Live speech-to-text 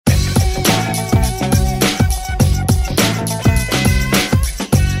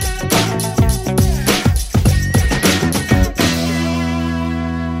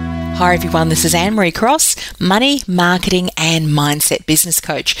Hi everyone, this is Anne-Marie Cross, money, marketing and mindset business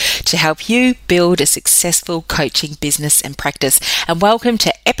coach to help you build a successful coaching business and practice. And welcome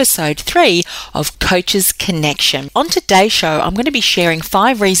to episode 3 of Coaches Connection. On today's show, I'm going to be sharing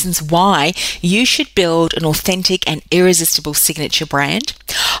 5 reasons why you should build an authentic and irresistible signature brand.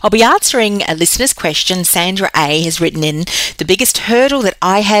 I'll be answering a listener's question. Sandra A has written in, the biggest hurdle that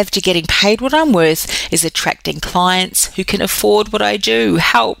I have to getting paid what I'm worth is attracting clients who can afford what I do.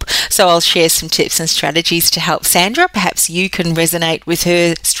 Help. So I'll share some tips and strategies to help Sandra. Perhaps you can resonate with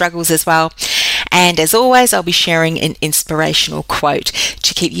her struggles as well. And as always, I'll be sharing an inspirational quote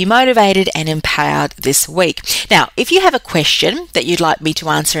to keep you motivated and empowered this week. Now, if you have a question that you'd like me to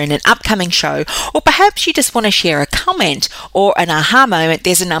answer in an upcoming show, or perhaps you just want to share a comment or an aha moment,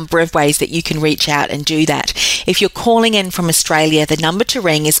 there's a number of ways that you can reach out and do that. If you're calling in from Australia, the number to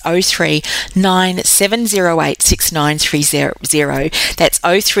ring is 03 9708 6930. That's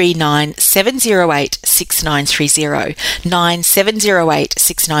 03 9708 6930, 9708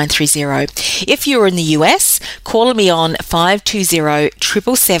 6930. If you're in the US, call me on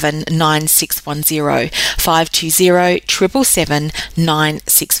 520-777-9610,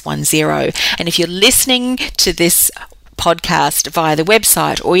 520-777-9610. And if you're listening to this podcast via the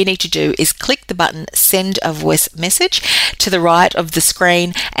website, all you need to do is click the button send a voice message to the right of the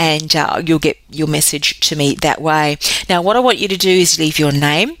screen and you'll get your message to me that way. Now, what I want you to do is leave your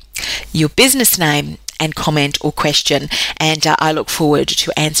name, your business name, and comment or question, and I look forward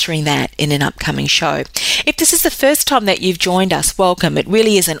to answering that in an upcoming show. If this is the first time that you've joined us, welcome. It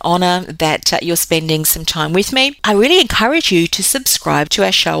really is an honor that you're spending some time with me. I really encourage you to subscribe to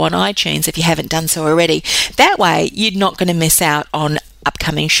our show on iTunes if you haven't done so already. That way, you're not going to miss out on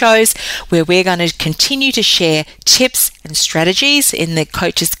upcoming shows where we're going to continue to share tips and strategies in the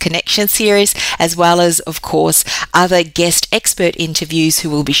Coaches Connection series, as well as, of course, other guest expert interviews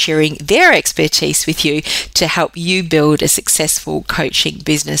who will be sharing their expertise with you to help you build a successful coaching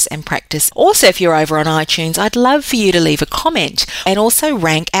business and practice. Also, if you're over on iTunes, I'd love for you to leave a comment and also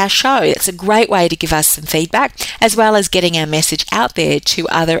rank our show. It's a great way to give us some feedback, as well as getting our message out there to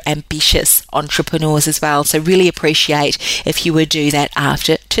other ambitious entrepreneurs as well. So really appreciate if you would do that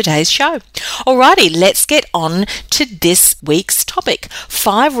after today's show. Alrighty, let's get on to this week's topic.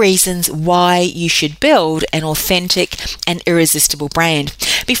 5 reasons why you should build an authentic and irresistible brand.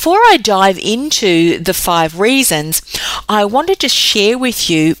 Before I dive into the 5 reasons, I wanted to share with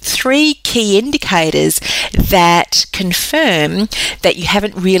you 3 key indicators that confirm that you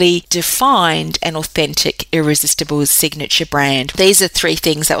haven't really defined an authentic, irresistible signature brand. These are 3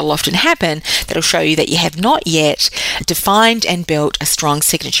 things that will often happen that will show you that you have not yet defined and built a strong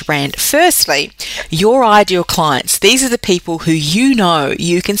signature brand. Firstly, your ideal clients. These are the people who you know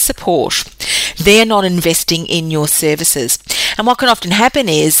you can support. They're not investing in your services. And what can often happen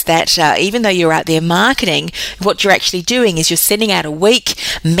is that even though you're out there marketing, what you're actually doing is you're sending out a weak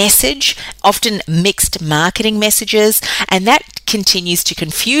message, often mixed marketing messages, and that continues to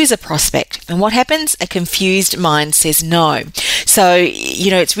confuse a prospect. And what happens? A confused mind says no. So,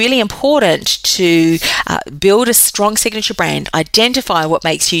 it's really important to build a strong signature brand, identify what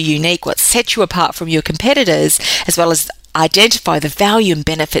makes you unique, what sets you apart from your competitors, as well as identify the value and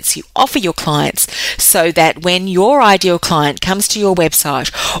benefits you offer your clients, so that when your ideal client comes to your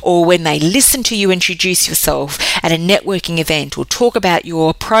website, or when they listen to you introduce yourself at a networking event or talk about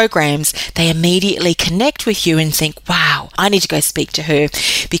your programs, they immediately connect with you and think, wow, I need to go speak to her,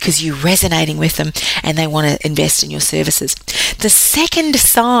 because you're resonating with them and they want to invest in your services. The second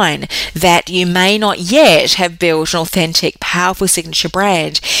sign that you may not yet have built an authentic, powerful signature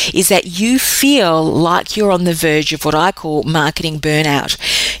brand is that you feel like you're on the verge of what I call marketing burnout.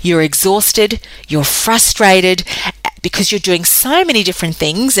 You're exhausted, you're frustrated, because you're doing so many different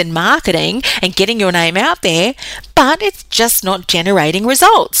things in marketing and getting your name out there, but it's just not generating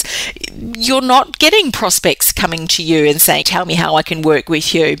results. You're not getting prospects coming to you and saying, tell me how I can work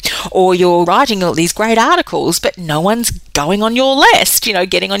with you. Or you're writing all these great articles, but no one's going on your list,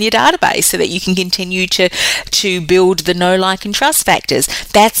 getting on your database so that you can continue to build the know, like, and trust factors.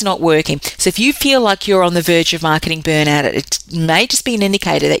 That's not working. So if you feel like you're on the verge of marketing burnout, it may just be an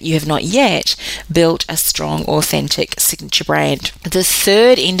indicator that you have not yet built a strong, authentic signature brand. The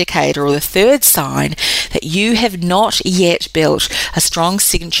third indicator, or the third sign that you have not yet built a strong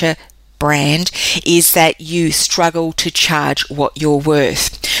signature brand, is that you struggle to charge what you're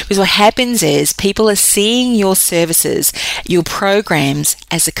worth. Because what happens is people are seeing your services, your programs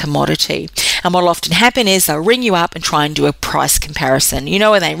as a commodity. And what will often happen is they'll ring you up and try and do a price comparison. You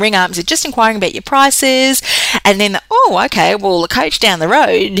know, when they ring up and say, just inquiring about your prices, and then, oh, okay, well, the coach down the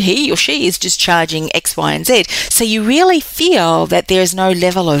road, he or she is just charging X, Y, and Z. So you really feel that there's no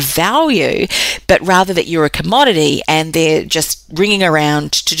level of value, but rather that you're a commodity and they're just ringing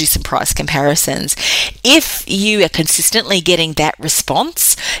around to do some price comparisons. If you are consistently getting that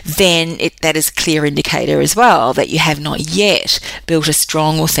response, then that is a clear indicator as well that you have not yet built a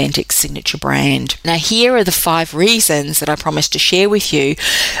strong, authentic signature brand. Now, here are the 5 reasons that I promised to share with you,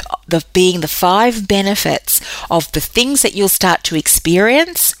 being the 5 benefits of the things that you'll start to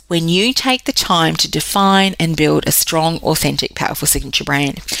experience when you take the time to define and build a strong, authentic, powerful signature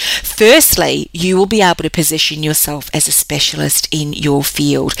brand. Firstly, you will be able to position yourself as a specialist in your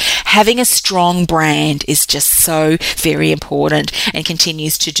field. Having a strong brand is just so very important and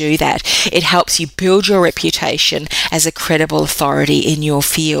continues to do that. It helps you build your reputation as a credible authority in your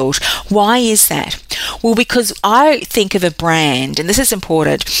field. Why is that? Well, because I think of a brand, and this is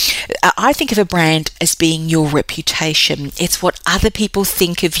important, I think of a brand as being your reputation. It's what other people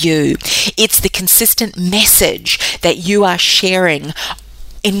think of you. It's the consistent message that you are sharing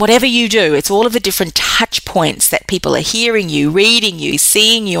in whatever you do. It's all of the different touch points that people are hearing you, reading you,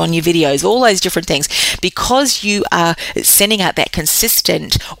 seeing you on your videos, all those different things. Because you are sending out that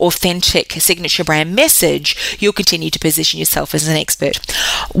consistent, authentic signature brand message, you'll continue to position yourself as an expert.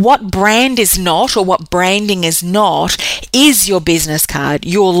 What brand is not, or what branding is not, is your business card,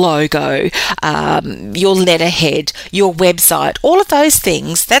 your logo, your letterhead, your website, all of those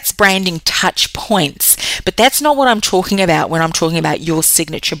things. That's branding touch points. But that's not what I'm talking about when I'm talking about your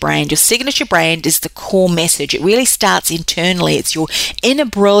signature brand. Your signature brand is the core message. It really starts internally. It's your inner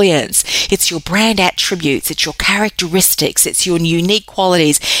brilliance. It's your brand attributes. It's your characteristics. It's your unique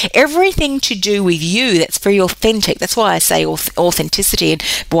qualities. Everything to do with you that's very authentic. That's why I say authenticity and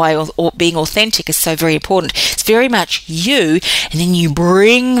why being authentic is so very important. It's very much you, and then you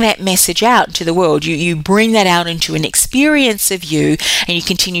bring that message out into the world. You bring that out into an experience of you, and you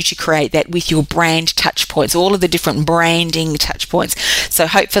continue to create that with your brand touch points, all of the different branding touch points. So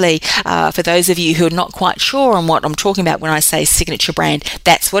hopefully for those of you who are not quite sure on what I'm talking about when I say signature brand,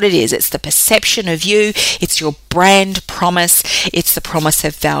 that's what it is. It's the perception of you. It's your brand promise. It's the promise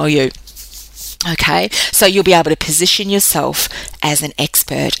of value. Okay, so you'll be able to position yourself as an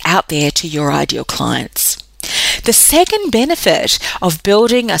expert out there to your ideal clients. The second benefit of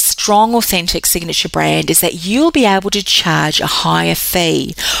building a strong, authentic signature brand is that you'll be able to charge a higher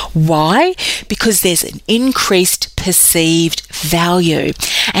fee. Why? Because there's an increased perceived value.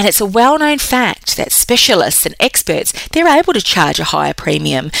 And it's a well-known fact that specialists and experts, they're able to charge a higher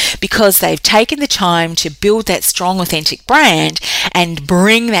premium because they've taken the time to build that strong, authentic brand and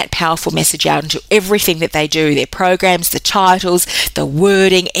bring that powerful message out into everything that they do, their programs, the titles, the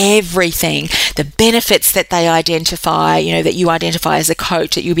wording, everything, the benefits that they identify, that you identify as a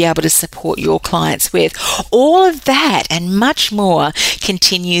coach that you'll be able to support your clients with. All of that and much more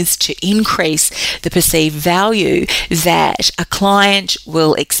continues to increase the perceived value that a client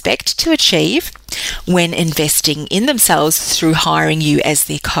will expect to achieve when investing in themselves through hiring you as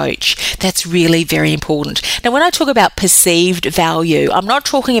their coach. That's really very important. Now, when I talk about perceived value, I'm not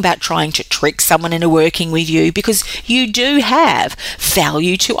talking about trying to trick someone into working with you, because you do have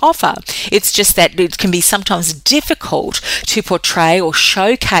value to offer. It's just that it can be sometimes difficult to portray or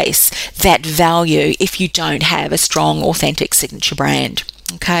showcase that value if you don't have a strong, authentic signature brand.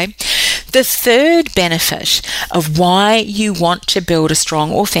 Okay. The third benefit of why you want to build a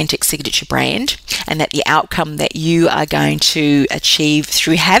strong, authentic signature brand, and that the outcome that you are going to achieve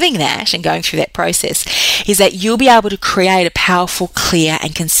through having that and going through that process, is that you'll be able to create a powerful, clear,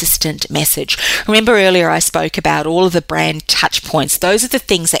 and consistent message. Remember earlier I spoke about all of the brand touch points. Those are the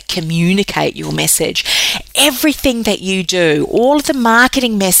things that communicate your message. Everything that you do, all of the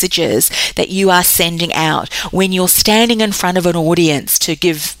marketing messages that you are sending out when you're standing in front of an audience to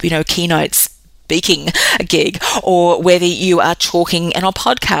give, keynote speaking gig, or whether you are talking in a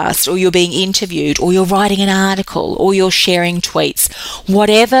podcast, or you're being interviewed, or you're writing an article, or you're sharing tweets,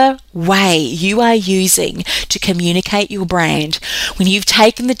 whatever way you are using to communicate your brand, when you've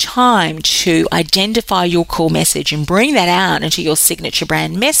taken the time to identify your core message and bring that out into your signature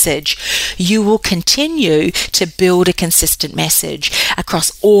brand message, you will continue to build a consistent message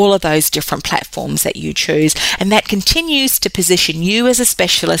across all of those different platforms that you choose. And that continues to position you as a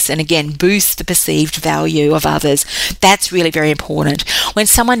specialist and, again, boost the perceived value of others. That's really very important. When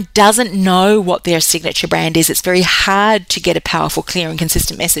someone doesn't know what their signature brand is, it's very hard to get a powerful, clear, and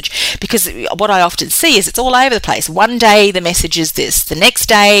consistent message, because what I often see is it's all over the place. One day the message is this, the next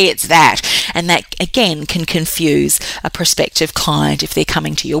day it's that, and that again can confuse a prospective client if they're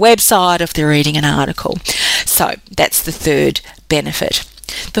coming to your website, if they're reading an article. So that's the third benefit.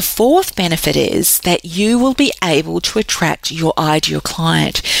 The fourth benefit is that you will be able to attract your ideal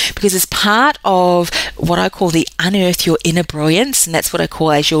client, because as part of what I call the unearth your inner brilliance, and that's what I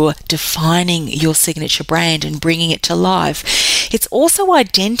call as you're defining your signature brand and bringing it to life, it's also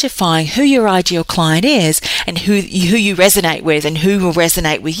identifying who your ideal client is and who you resonate with and who will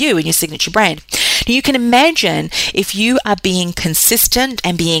resonate with you and your signature brand. Now, you can imagine if you are being consistent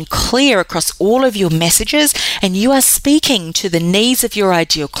and being clear across all of your messages and you are speaking to the needs of your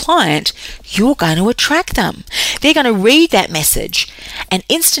ideal client, you're going to attract them. They're going to read that message and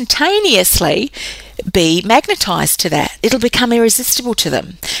instantaneously be magnetized to that. It'll become irresistible to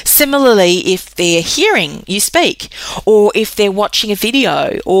them. Similarly, if they're hearing you speak, or if they're watching a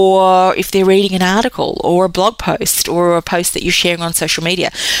video, or if they're reading an article or a blog post or a post that you're sharing on social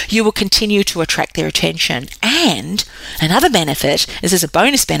media, you will continue to attract their attention. And another benefit, this is a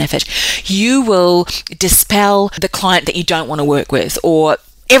bonus benefit, you will dispel the client that you don't want to work with, or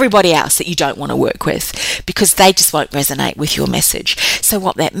everybody else that you don't want to work with, because they just won't resonate with your message. So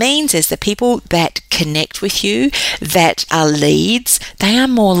what that means is the people that connect with you, that are leads, they are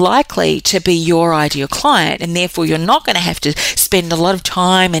more likely to be your ideal client, and therefore you're not going to have to spend a lot of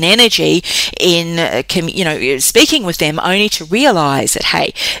time and energy in speaking with them only to realize that,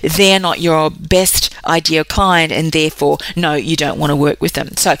 hey, they're not your best ideal client, and therefore no, you don't want to work with them.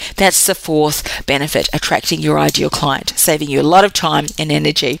 So that's the fourth benefit, attracting your ideal client, saving you a lot of time and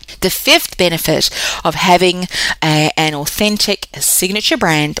energy. The fifth benefit of having an authentic signature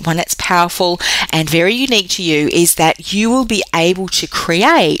brand, one that's powerful and very unique to you, is that you will be able to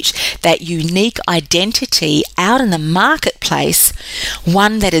create that unique identity out in the marketplace,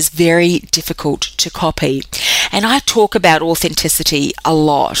 one that is very difficult to copy. And I talk about authenticity a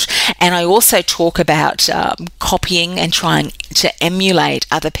lot, and I also talk about copying and trying to emulate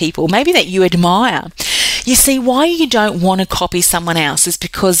other people, maybe that you admire. You see, why you don't want to copy someone else is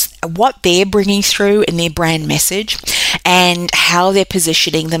because what they're bringing through in their brand message and how they're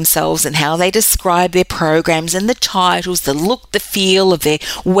positioning themselves and how they describe their programs and the titles, the look, the feel of their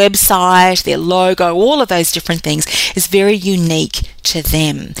website, their logo, all of those different things is very unique to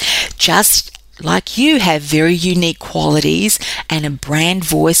them. Just like you have very unique qualities and a brand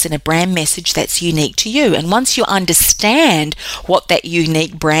voice and a brand message that's unique to you. And once you understand what that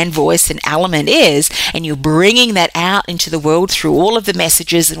unique brand voice and element is, and you're bringing that out into the world through all of the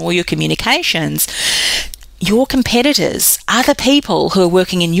messages and all your communications, your competitors, other people who are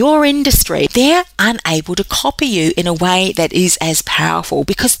working in your industry, they're unable to copy you in a way that is as powerful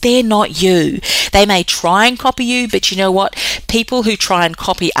because they're not you. They may try and copy you, but you know what? People who try and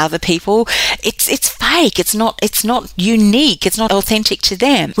copy other people, it's fake. It's not unique. It's not authentic to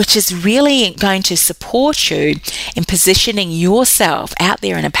them, which is really going to support you in positioning yourself out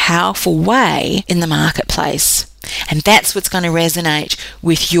there in a powerful way in the marketplace. And that's what's going to resonate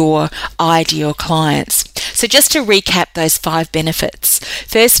with your ideal clients. So just to recap those 5 benefits.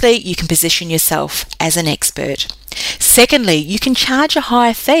 Firstly, you can position yourself as an expert. Secondly, you can charge a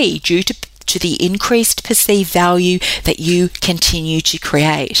higher fee due to the increased perceived value that you continue to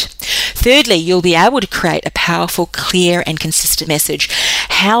create. Thirdly, you'll be able to create a powerful, clear, and consistent message.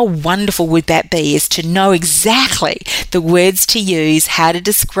 How wonderful would that be, is to know exactly the words to use, how to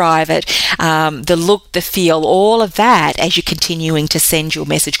describe it, the look, the feel, all of that as you're continuing to send your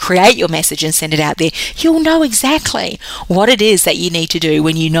message, create your message and send it out there. You'll know exactly what it is that you need to do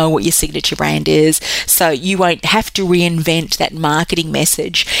when you know what your signature brand is, so you won't have to reinvent that marketing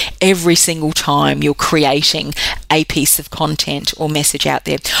message every single time you're creating a piece of content or message out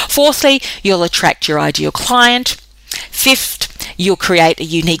there. Fourthly, you'll attract your ideal client. Fifth, you'll create a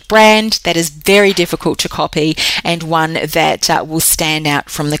unique brand that is very difficult to copy and one that will stand out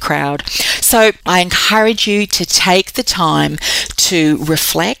from the crowd. So I encourage you to take the time to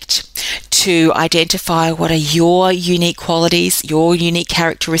reflect, to identify what are your unique qualities, your unique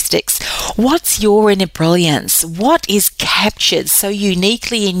characteristics. What's your inner brilliance? What is captured so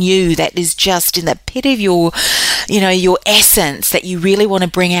uniquely in you that is just in the pit of your essence that you really want to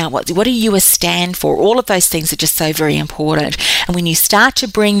bring out? What do you stand for? All of those things are just so very important. And when you start to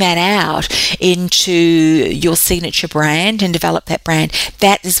bring that out into your signature brand and develop that brand,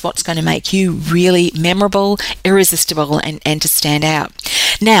 that is what's going to make you really memorable, irresistible, and to stand out.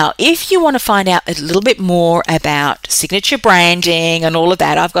 Now, if you want to find out a little bit more about signature branding and all of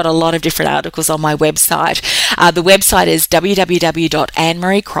that, I've got a lot of different articles on my website. The website is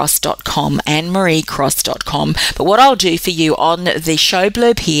www.annemariecross.com, annemariecross.com. But what I'll do for you on the show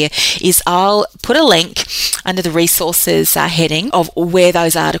blurb here is I'll put a link under the resources heading of where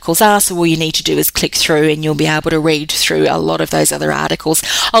those articles are. So all you need to do is click through and you'll be able to read through a lot of those other articles.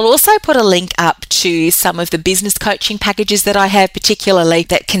 I'll also put a link up to some of the business coaching packages that I have, particularly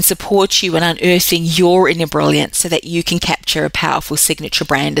that can support you in unearthing your inner brilliance so that you can capture a powerful signature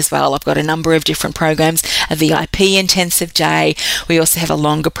brand as well. I've got a number of different programs, a VIP intensive day. We also have a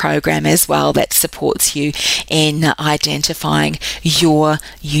longer program as well that supports you in identifying your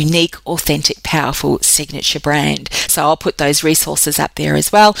unique, authentic, powerful signature brand. So I'll put those resources up there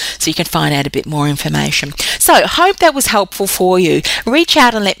as well so you can find out a bit more information. So hope that was helpful for you. Reach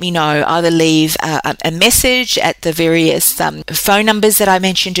out and let me know. Either leave a message at the various phone numbers that I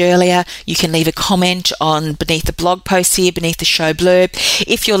mentioned earlier. You can leave a comment on beneath the blog post here, beneath the show blurb.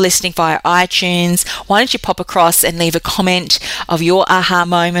 If you're listening via iTunes, why don't you pop across and leave a comment of your aha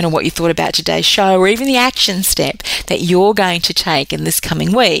moment or what you thought about today's show, or even the action step that you're going to take in this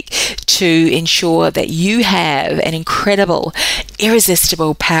coming week to ensure that you have an incredible,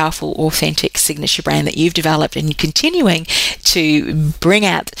 irresistible, powerful, authentic signature brand that you've developed, and you're continuing to bring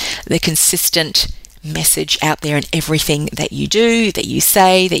out the consistent message out there in everything that you do, that you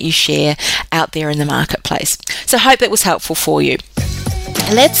say, that you share out there in the marketplace. So I hope that was helpful for you.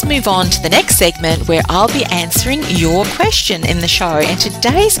 Let's move on to the next segment where I'll be answering your question in the show. And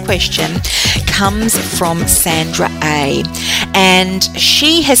today's question comes from Sandra A. And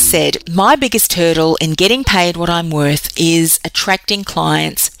she has said, my biggest hurdle in getting paid what I'm worth is attracting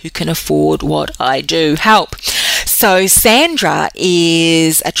clients who can afford what I do. Help. So Sandra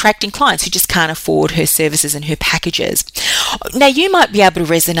is attracting clients who just can't afford her services and her packages. Now, you might be able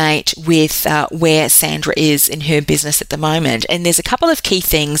to resonate with where Sandra is in her business at the moment. And there's a couple of key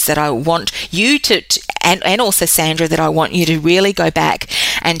things that I want you to and also Sandra, that I want you to really go back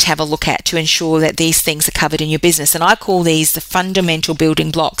and have a look at to ensure that these things are covered in your business. And I call these the fundamental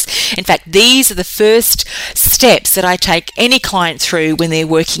building blocks. In fact, these are the first steps that I take any client through when they're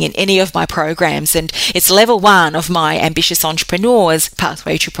working in any of my programs. And it's level 1 of my Ambitious Entrepreneur's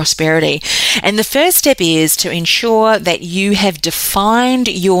Pathway to Prosperity. And the first step is to ensure that you have defined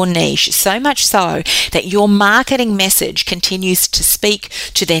your niche, so much so that your marketing message continues to speak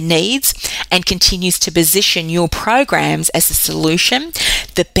to their needs and continues to position your programs as a solution,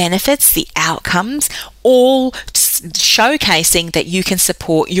 the benefits, the outcomes, all showcasing that you can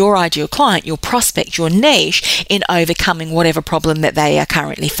support your ideal client, your prospect, your niche in overcoming whatever problem that they are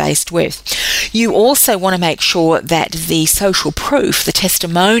currently faced with. You also want to make sure that the social proof, the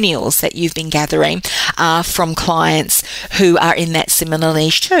testimonials that you've been gathering are from clients who are in that similar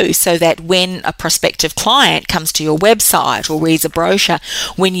niche too, so that when a prospective client comes to your website or reads a brochure,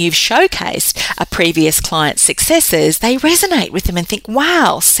 when you've showcased a previous client's successes, they resonate with them and think,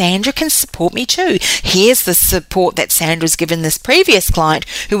 wow, Sandra can support me too. Here's the support that Sandra's given this previous client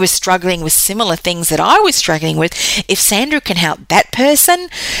who was struggling with similar things that I was struggling with. If Sandra can help that person,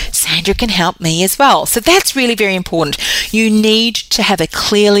 Sandra can help me as well. So that's really very important. You need to have a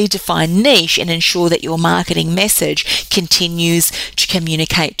clearly defined niche and ensure that your marketing message continues to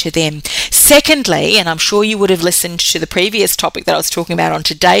communicate to them. Secondly, and I'm sure you would have listened to the previous topic that I was talking about on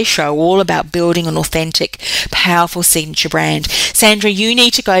today's show, all about building an authentic, powerful signature brand. Sandra, you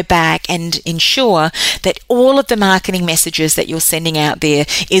need to go back and ensure that all of the marketing messages that you're sending out there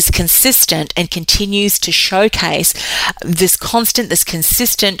is consistent and continues to showcase this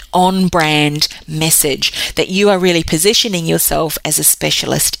consistent on-brand message, that you are really positioning yourself as a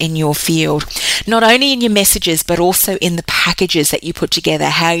specialist in your field, not only in your messages but also in the packages that you put together,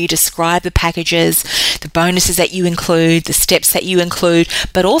 how you describe the packages, the bonuses that you include, the steps that you include,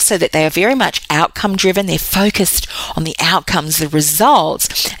 but also that they are very much outcome driven. They're focused on the outcomes, the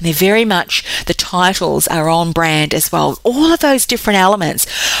results, and they're very much, the titles are on brand as well. All of those different elements,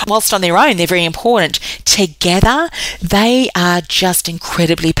 whilst on their own they're very important, together they are just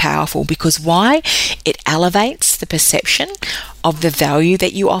incredibly powerful. Because why? It elevates the perception of the value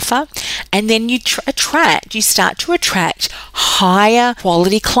that you offer, and then you start to attract higher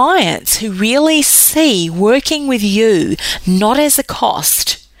quality clients who really see working with you not as a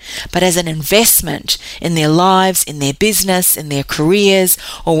cost, but as an investment in their lives, in their business, in their careers,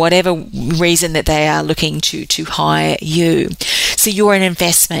 or whatever reason that they are looking to hire you. So you're an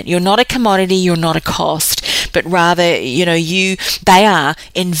investment. You're not a commodity. You're not a cost. but rather, they are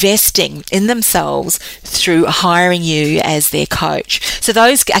investing in themselves through hiring you as their coach. So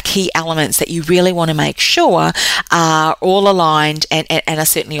those are key elements that you really want to make sure are all aligned and are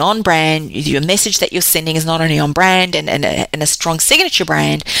certainly on brand. Your message that you're sending is not only on brand and a strong signature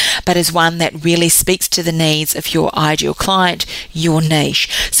brand, but is one that really speaks to the needs of your ideal client, your niche.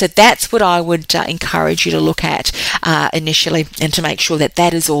 So that's what I would encourage you to look at initially, and to make sure that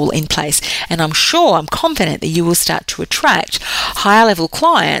that is all in place. And I'm confident that you will start to attract higher level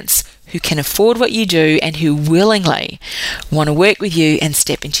clients who can afford what you do and who willingly want to work with you and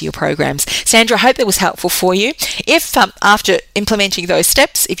step into your programs. Sandra, I hope that was helpful for you. If after implementing those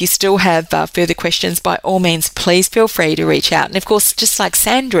steps, if you still have further questions, by all means, please feel free to reach out. And of course, just like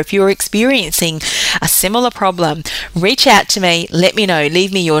Sandra, if you're experiencing a similar problem, reach out to me, let me know,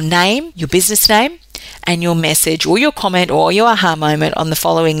 leave me your name, your business name, and your message or your comment or your aha moment on the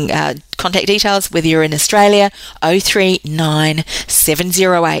following contact details, whether you're in Australia, 039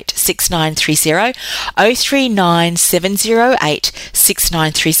 708 6930, 039 708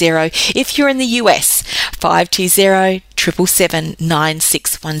 6930. If you're in the US, 520 777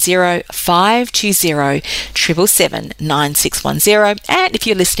 9610, 520 777 9610. And if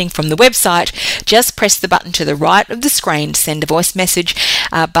you're listening from the website, just press the button to the right of the screen, send a voice message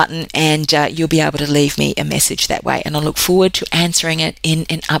button, and you'll be able to leave me a message that way. And I look forward to answering it in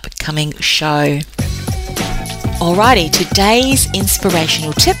an upcoming show. Alrighty, today's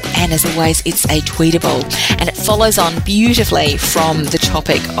inspirational tip, and as always, it's a tweetable, and it follows on beautifully from the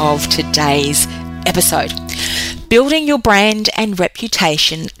topic of today's episode. Building your brand and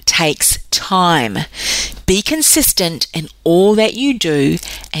reputation takes time. Be consistent in all that you do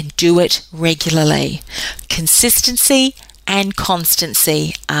and do it regularly. Consistency and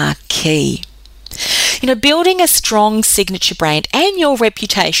constancy are key. Building a strong signature brand and your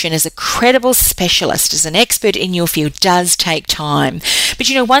reputation as a credible specialist, as an expert in your field, does take time. But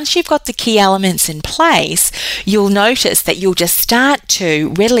once you've got the key elements in place, you'll notice that you'll just start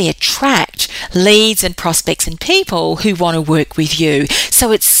to readily attract leads and prospects and people who want to work with you.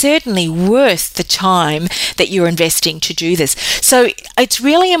 So it's certainly worth the time that you're investing to do this. So it's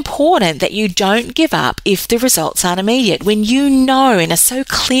really important that you don't give up if the results aren't immediate. When you know and are so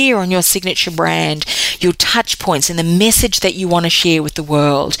clear on your signature brand, your touch points and the message that you want to share with the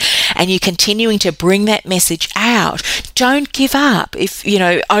world, and you're continuing to bring that message out, don't give up if,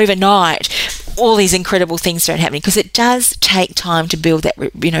 overnight all these incredible things don't happen, because it does take time to build that,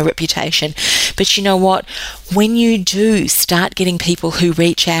 reputation. But you know what? When you do start getting people who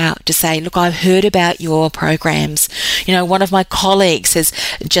reach out to say, look, I've heard about your programs. One of my colleagues has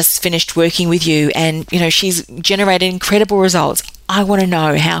just finished working with you and, she's generated incredible results. I want to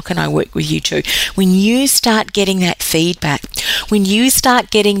know, how can I work with you too? When you start getting that feedback, when you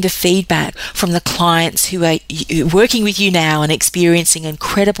start getting the feedback from the clients who are working with you now and experiencing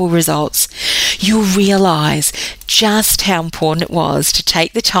incredible results, you'll realize just how important it was to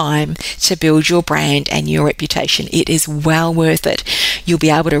take the time to build your brand and your reputation. It is well worth it. You'll be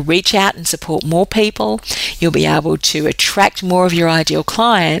able to reach out and support more people. You'll be able to attract more of your ideal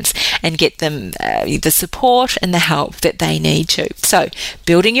clients and get them the support and the help that they need to. So,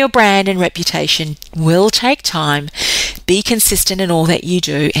 building your brand and reputation will take time. Be consistent in all that you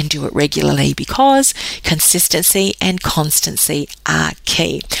do and do it regularly, because consistency and constancy are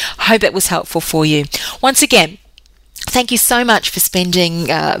key. I hope that was helpful for you. Once again, thank you so much for spending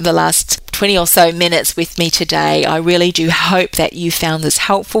the last 20 or so minutes with me today. I really do hope that you found this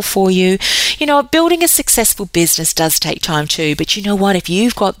helpful for you. Building a successful business does take time too, but you know what? If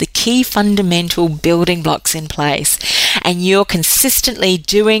you've got the key fundamental building blocks in place and you're consistently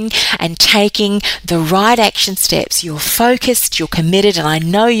doing and taking the right action steps, you're focused, you're committed, and I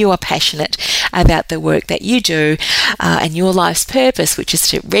know you are passionate about the work that you do and your life's purpose, which is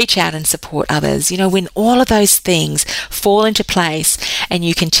to reach out and support others. When all of those things fall into place and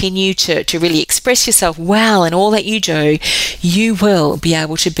you continue to really express yourself well in all that you do, you will be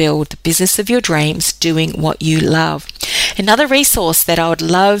able to build the business of your dreams doing what you love. Another resource that I would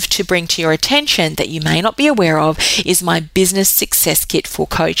love to bring to your attention that you may not be aware of is my Business Success Kit for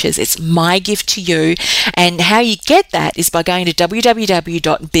Coaches. It's my gift to you, and how you get that is by going to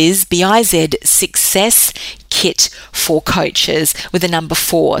www.bizsuccesskit.com Kit for Coaches with the number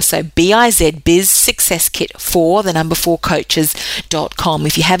 4. So Biz Success Kit for the number 4 coaches.com.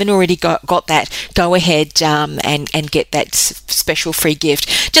 If you haven't already got that, go ahead and get that special free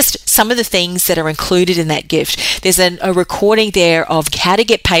gift. Just some of the things that are included in that gift. There's a recording there of how to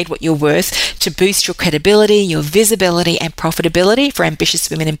get paid what you're worth to boost your credibility, your visibility and profitability for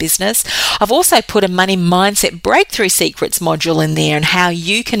ambitious women in business. I've also put a money mindset breakthrough secrets module in there and how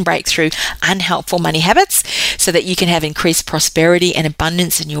you can break through unhelpful money habits so that you can have increased prosperity and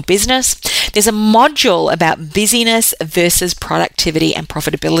abundance in your business. There's a module about busyness versus productivity and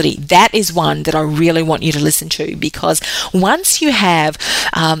profitability. That is one that I really want you to listen to, because once you have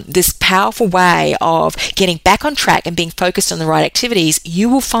this powerful way of getting back on track and being focused on the right activities, you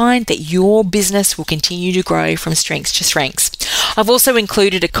will find that your business will continue to grow from strengths to strengths. I've also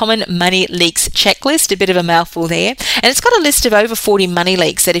included a common money leaks checklist, a bit of a mouthful there, and it's got a list of over 40 money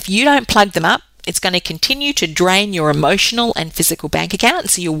leaks that if you don't plug them up, it's going to continue to drain your emotional and physical bank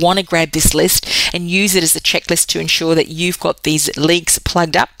account. So you'll want to grab this list and use it as a checklist to ensure that you've got these leaks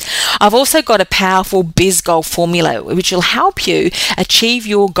plugged up. I've also got a powerful biz goal formula, which will help you achieve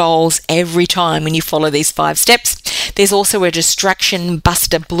your goals every time when you follow these 5 steps. There's also a distraction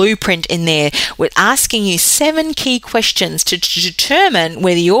buster blueprint in there. We're asking you 7 key questions to determine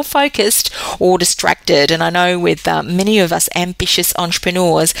whether you're focused or distracted. And I know with many of us ambitious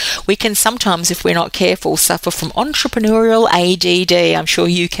entrepreneurs, we can sometimes, if we're not careful, suffer from entrepreneurial ADD. I'm sure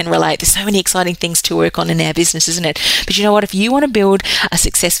you can relate. There's so many exciting things to work on in our business, isn't it? But you know what? If you want to build a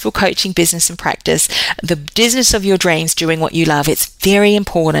successful coaching business and practice, the business of your dreams, doing what you love, it's very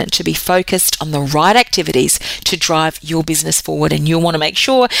important to be focused on the right activities to drive your business forward. And you'll want to make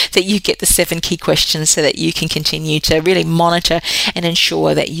sure that you get the 7 key questions so that you can continue to really monitor and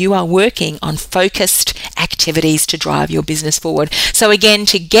ensure that you are working on focused activities to drive your business forward. So again,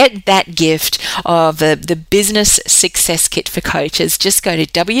 to get that gift of the Business Success Kit for Coaches, just go to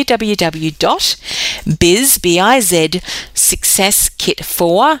www.biz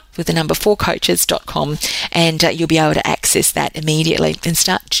successkit4 with the number 4 coaches.com, and you'll be able to access that immediately and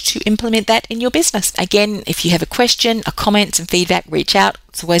start to implement that in your business. Again, if you have a question, a comment, some feedback, reach out.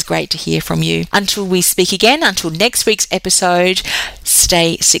 It's always great to hear from you. Until we speak again, until next week's episode,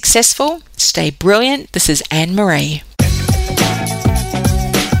 stay successful, stay brilliant. This is Anne Marie.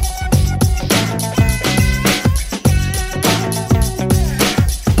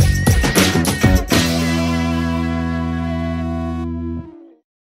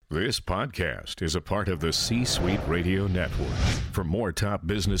 This podcast is a part of the C-Suite Radio Network. For more top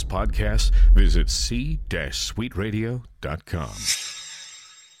business podcasts, visit c-suiteradio.com.